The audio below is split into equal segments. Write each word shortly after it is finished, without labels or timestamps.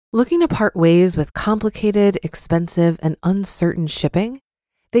Looking to part ways with complicated, expensive, and uncertain shipping?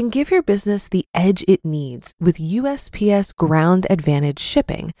 Then give your business the edge it needs with USPS Ground Advantage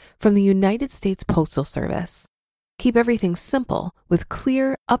shipping from the United States Postal Service. Keep everything simple with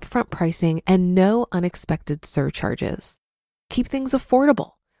clear, upfront pricing and no unexpected surcharges. Keep things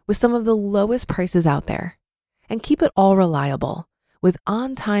affordable with some of the lowest prices out there. And keep it all reliable with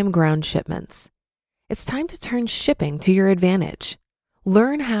on-time ground shipments. It's time to turn shipping to your advantage.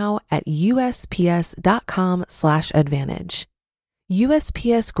 Learn how at USPS.com/advantage.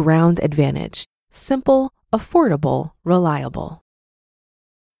 USPS Ground Advantage. Simple, affordable, reliable.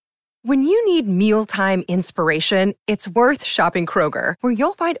 When you need mealtime inspiration, it's worth shopping Kroger, where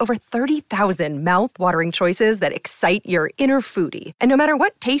you'll find over 30,000 mouth-watering choices that excite your inner foodie. And no matter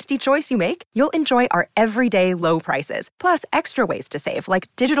what tasty choice you make, you'll enjoy our everyday low prices, plus extra ways to save, like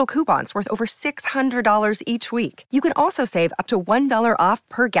digital coupons worth over $600 each week. You can also save up to $1 off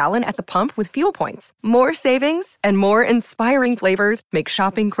per gallon at the pump with fuel points. More savings and more inspiring flavors make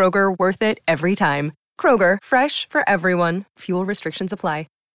shopping Kroger worth it every time. Kroger, fresh for everyone. Fuel restrictions apply.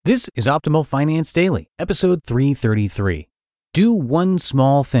 This is Optimal Finance Daily, episode 333. Do one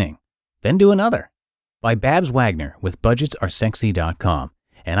small thing, then do another. By Babs Wagner with BudgetsAreSexy.com.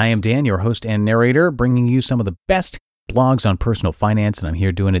 And I am Dan, your host and narrator, bringing you some of the best blogs on personal finance, and I'm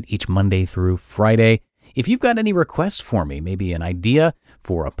here doing it each Monday through Friday. If you've got any requests for me, maybe an idea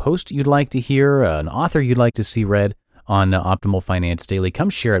for a post you'd like to hear, an author you'd like to see read on Optimal Finance Daily,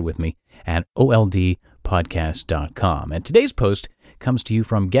 come share it with me at oldpodcast.com. And today's post comes to you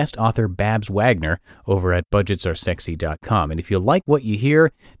from guest author Babs Wagner over at budgetsaresexy.com. And if you like what you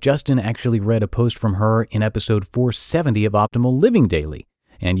hear, Justin actually read a post from her in episode 470 of Optimal Living Daily.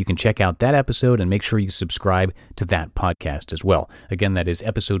 And you can check out that episode and make sure you subscribe to that podcast as well. Again, that is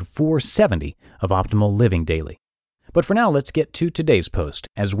episode 470 of Optimal Living Daily. But for now, let's get to today's post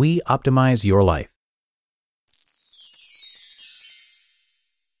as we optimize your life.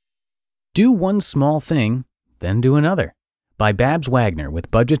 Do one small thing, then do another. By Babs Wagner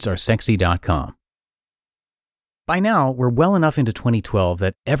with BudgetsAreSexy.com. By now, we're well enough into 2012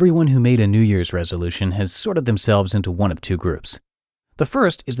 that everyone who made a New Year's resolution has sorted themselves into one of two groups. The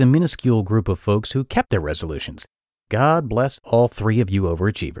first is the minuscule group of folks who kept their resolutions. God bless all three of you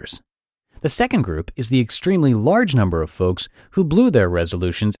overachievers. The second group is the extremely large number of folks who blew their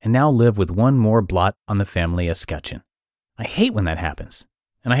resolutions and now live with one more blot on the family escutcheon. I hate when that happens,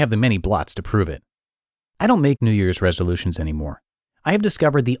 and I have the many blots to prove it. I don't make New Year's resolutions anymore. I have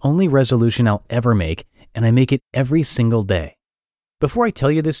discovered the only resolution I'll ever make, and I make it every single day. Before I tell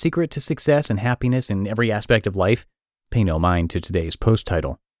you this secret to success and happiness in every aspect of life, pay no mind to today's post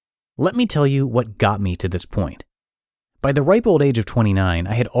title. Let me tell you what got me to this point. By the ripe old age of 29,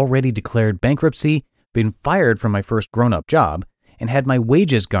 I had already declared bankruptcy, been fired from my first grown-up job, and had my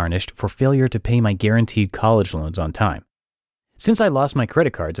wages garnished for failure to pay my guaranteed college loans on time. Since I lost my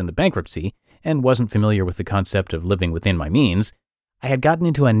credit cards in the bankruptcy, and wasn't familiar with the concept of living within my means, I had gotten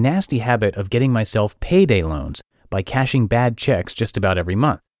into a nasty habit of getting myself payday loans by cashing bad checks just about every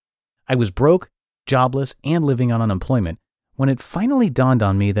month. I was broke, jobless, and living on unemployment when it finally dawned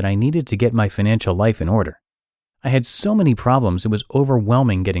on me that I needed to get my financial life in order. I had so many problems it was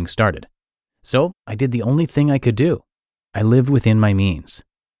overwhelming getting started. So I did the only thing I could do. I lived within my means.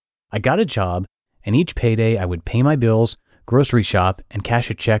 I got a job, and each payday I would pay my bills, grocery shop, and cash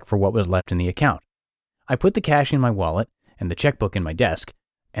a check for what was left in the account. I put the cash in my wallet and the checkbook in my desk,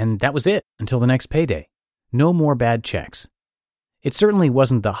 and that was it until the next payday. No more bad checks. It certainly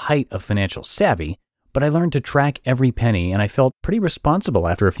wasn't the height of financial savvy, but I learned to track every penny, and I felt pretty responsible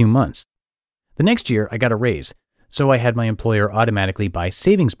after a few months. The next year, I got a raise, so I had my employer automatically buy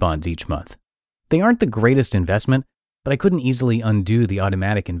savings bonds each month. They aren't the greatest investment, but I couldn't easily undo the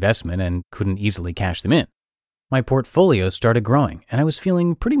automatic investment and couldn't easily cash them in. My portfolio started growing, and I was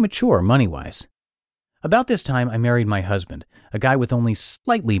feeling pretty mature money-wise. About this time, I married my husband, a guy with only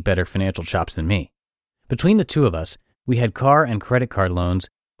slightly better financial chops than me. Between the two of us, we had car and credit card loans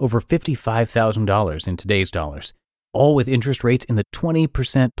over $55,000 in today's dollars, all with interest rates in the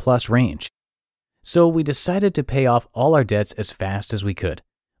 20% plus range. So we decided to pay off all our debts as fast as we could.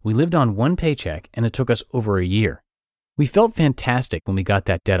 We lived on one paycheck, and it took us over a year. We felt fantastic when we got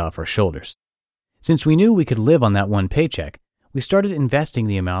that debt off our shoulders. Since we knew we could live on that one paycheck, we started investing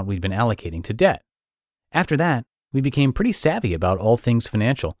the amount we'd been allocating to debt. After that, we became pretty savvy about all things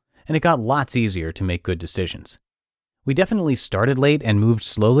financial, and it got lots easier to make good decisions. We definitely started late and moved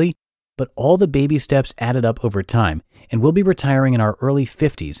slowly, but all the baby steps added up over time, and we'll be retiring in our early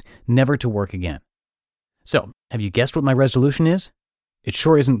 50s, never to work again. So, have you guessed what my resolution is? It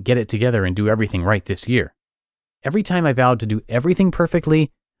sure isn't get it together and do everything right this year. Every time I vowed to do everything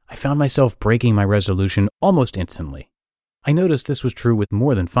perfectly, I found myself breaking my resolution almost instantly. I noticed this was true with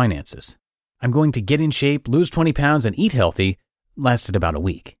more than finances. I'm going to get in shape, lose 20 pounds, and eat healthy lasted about a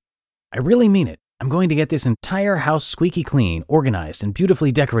week. I really mean it. I'm going to get this entire house squeaky clean, organized, and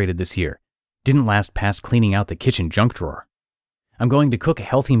beautifully decorated this year. Didn't last past cleaning out the kitchen junk drawer. I'm going to cook a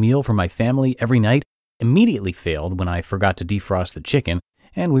healthy meal for my family every night. Immediately failed when I forgot to defrost the chicken,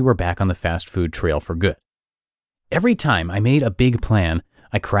 and we were back on the fast food trail for good. Every time I made a big plan,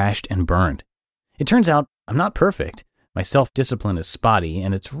 I crashed and burned. It turns out I'm not perfect. My self-discipline is spotty,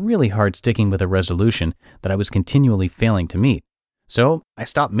 and it's really hard sticking with a resolution that I was continually failing to meet. So I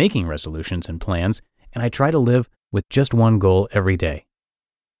stopped making resolutions and plans, and I try to live with just one goal every day.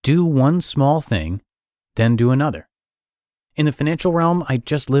 Do one small thing, then do another. In the financial realm, I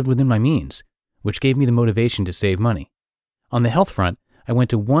just lived within my means, which gave me the motivation to save money. On the health front, I went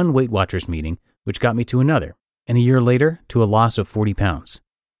to one Weight Watchers meeting, which got me to another, and a year later to a loss of 40 pounds.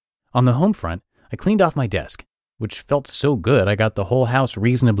 On the home front, I cleaned off my desk, which felt so good I got the whole house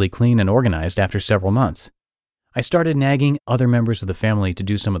reasonably clean and organized after several months. I started nagging other members of the family to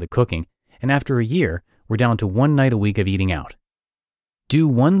do some of the cooking, and after a year, we're down to one night a week of eating out. Do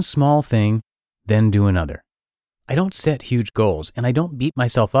one small thing, then do another. I don't set huge goals, and I don't beat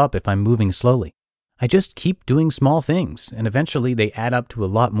myself up if I'm moving slowly. I just keep doing small things, and eventually they add up to a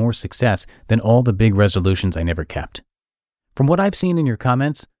lot more success than all the big resolutions I never kept. From what I've seen in your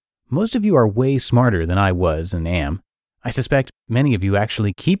comments, most of you are way smarter than I was and am. I suspect many of you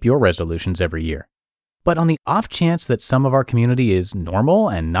actually keep your resolutions every year. But on the off chance that some of our community is normal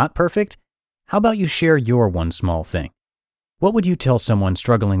and not perfect, how about you share your one small thing? What would you tell someone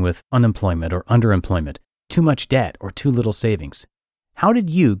struggling with unemployment or underemployment, too much debt or too little savings? How did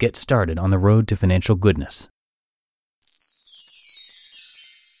you get started on the road to financial goodness?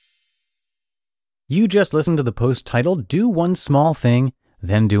 You just listened to the post titled Do One Small Thing,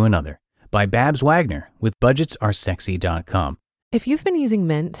 Then Do Another by Babs Wagner with budgetsaresexy.com. If you've been using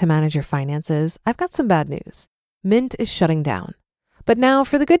Mint to manage your finances, I've got some bad news. Mint is shutting down. But now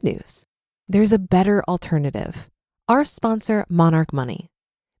for the good news. There's a better alternative. Our sponsor, Monarch Money.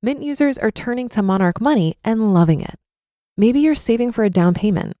 Mint users are turning to Monarch Money and loving it. Maybe you're saving for a down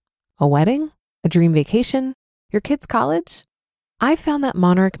payment, a wedding, a dream vacation, your kid's college. I've found that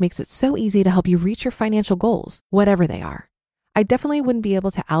Monarch makes it so easy to help you reach your financial goals, whatever they are. I definitely wouldn't be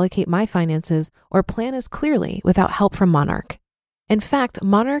able to allocate my finances or plan as clearly without help from Monarch. In fact,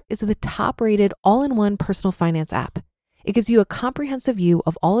 Monarch is the top-rated all-in-one personal finance app. It gives you a comprehensive view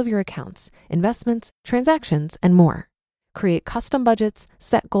of all of your accounts, investments, transactions, and more. Create custom budgets,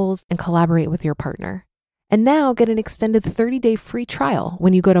 set goals, and collaborate with your partner. And now get an extended 30-day free trial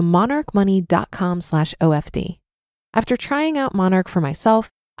when you go to monarchmoney.com/OFD. After trying out Monarch for myself,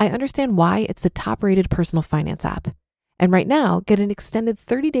 I understand why it's the top-rated personal finance app. And right now, get an extended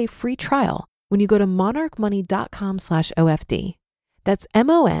 30-day free trial when you go to monarchmoney.com/OFD. That's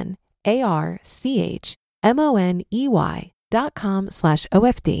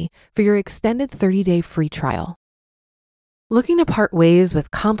monarchmoney.com/OFD for your extended 30-day free trial. Looking to part ways with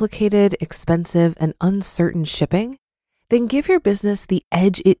complicated, expensive, and uncertain shipping? Then give your business the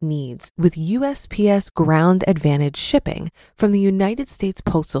edge it needs with USPS Ground Advantage shipping from the United States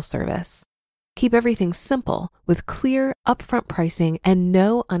Postal Service. Keep everything simple with clear, upfront pricing and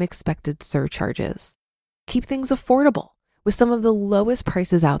no unexpected surcharges. Keep things affordable with some of the lowest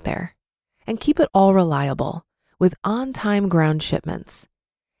prices out there. And keep it all reliable with on-time ground shipments.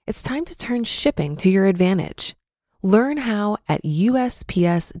 It's time to turn shipping to your advantage. Learn how at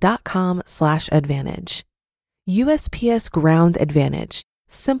USPS.com/advantage. USPS Ground Advantage.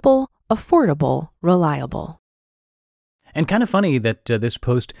 Simple, affordable, reliable. And kind of funny that this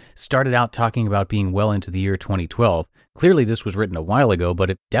post started out talking about being well into the year 2012. Clearly this was written a while ago, but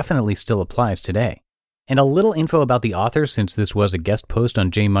it definitely still applies today. And a little info about the author, since this was a guest post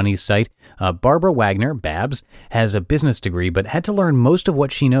on J Money's site. Barbara Wagner, Babs, has a business degree, but had to learn most of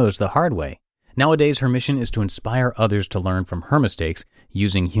what she knows the hard way. Nowadays, her mission is to inspire others to learn from her mistakes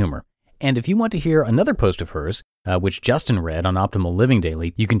using humor. And if you want to hear another post of hers, which Justin read on Optimal Living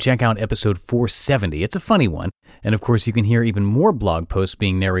Daily, you can check out episode 470. It's a funny one. And of course, you can hear even more blog posts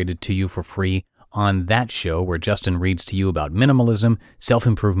being narrated to you for free on that show, where Justin reads to you about minimalism,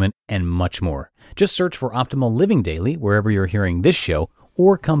 self-improvement, and much more. Just search for Optimal Living Daily wherever you're hearing this show,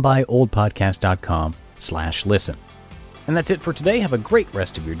 or come by oldpodcast.com/listen. And that's it for today. Have a great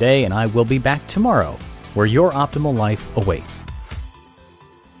rest of your day, and I will be back tomorrow, where your optimal life awaits.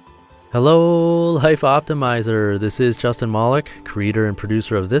 Hello, Life Optimizer. This is Justin Malik, creator and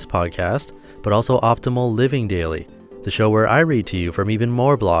producer of this podcast, but also Optimal Living Daily, the show where I read to you from even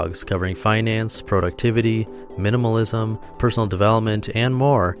more blogs covering finance, productivity, minimalism, personal development, and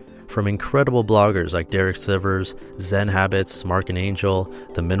more from incredible bloggers like Derek Sivers, Zen Habits, Mark and Angel,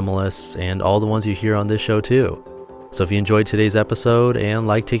 The Minimalists, and all the ones you hear on this show too. So if you enjoyed today's episode and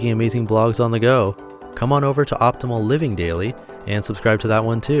like taking amazing blogs on the go, come on over to Optimal Living Daily and subscribe to that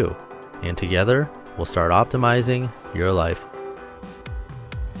one too. And together, we'll start optimizing your life.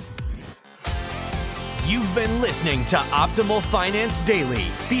 You've been listening to Optimal Finance Daily.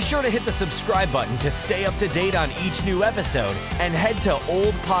 Be sure to hit the subscribe button to stay up to date on each new episode and head to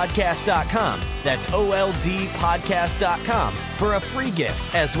oldpodcast.com. That's OLDpodcast.com for a free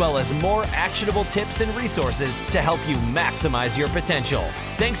gift as well as more actionable tips and resources to help you maximize your potential.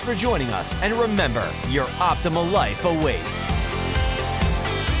 Thanks for joining us, and remember, your optimal life awaits.